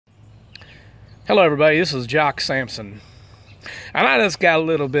Hello everybody, this is Jock Sampson. And I just got a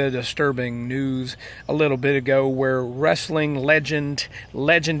little bit of disturbing news a little bit ago where wrestling legend,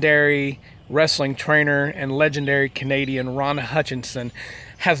 legendary wrestling trainer, and legendary Canadian Ron Hutchison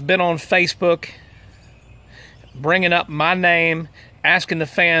has been on Facebook bringing up my name, asking the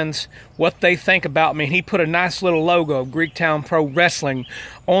fans what they think about me. And he put a nice little logo of Greektown Pro Wrestling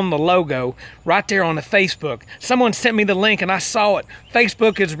on the logo right there on the Facebook. Someone sent me the link and I saw it.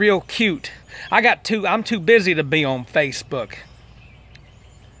 Facebook is real cute. I'm too busy to be on Facebook.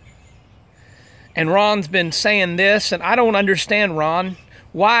 And Ron's been saying this, and I don't understand, Ron,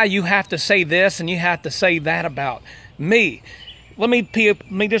 why you have to say this and you have to say that about me. Let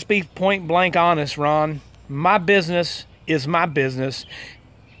me just be point blank honest, Ron. My business is my business,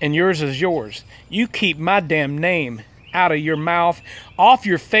 and yours is yours. You keep my damn name out of your mouth, off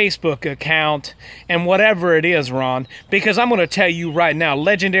your Facebook account, and whatever it is, Ron, because I'm going to tell you right now,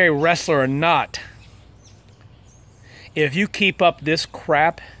 legendary wrestler or not, if you keep up this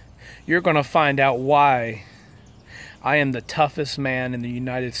crap, you're going to find out why I am the toughest man in the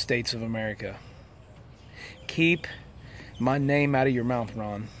United States of America. Keep my name out of your mouth,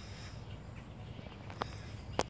 Ron.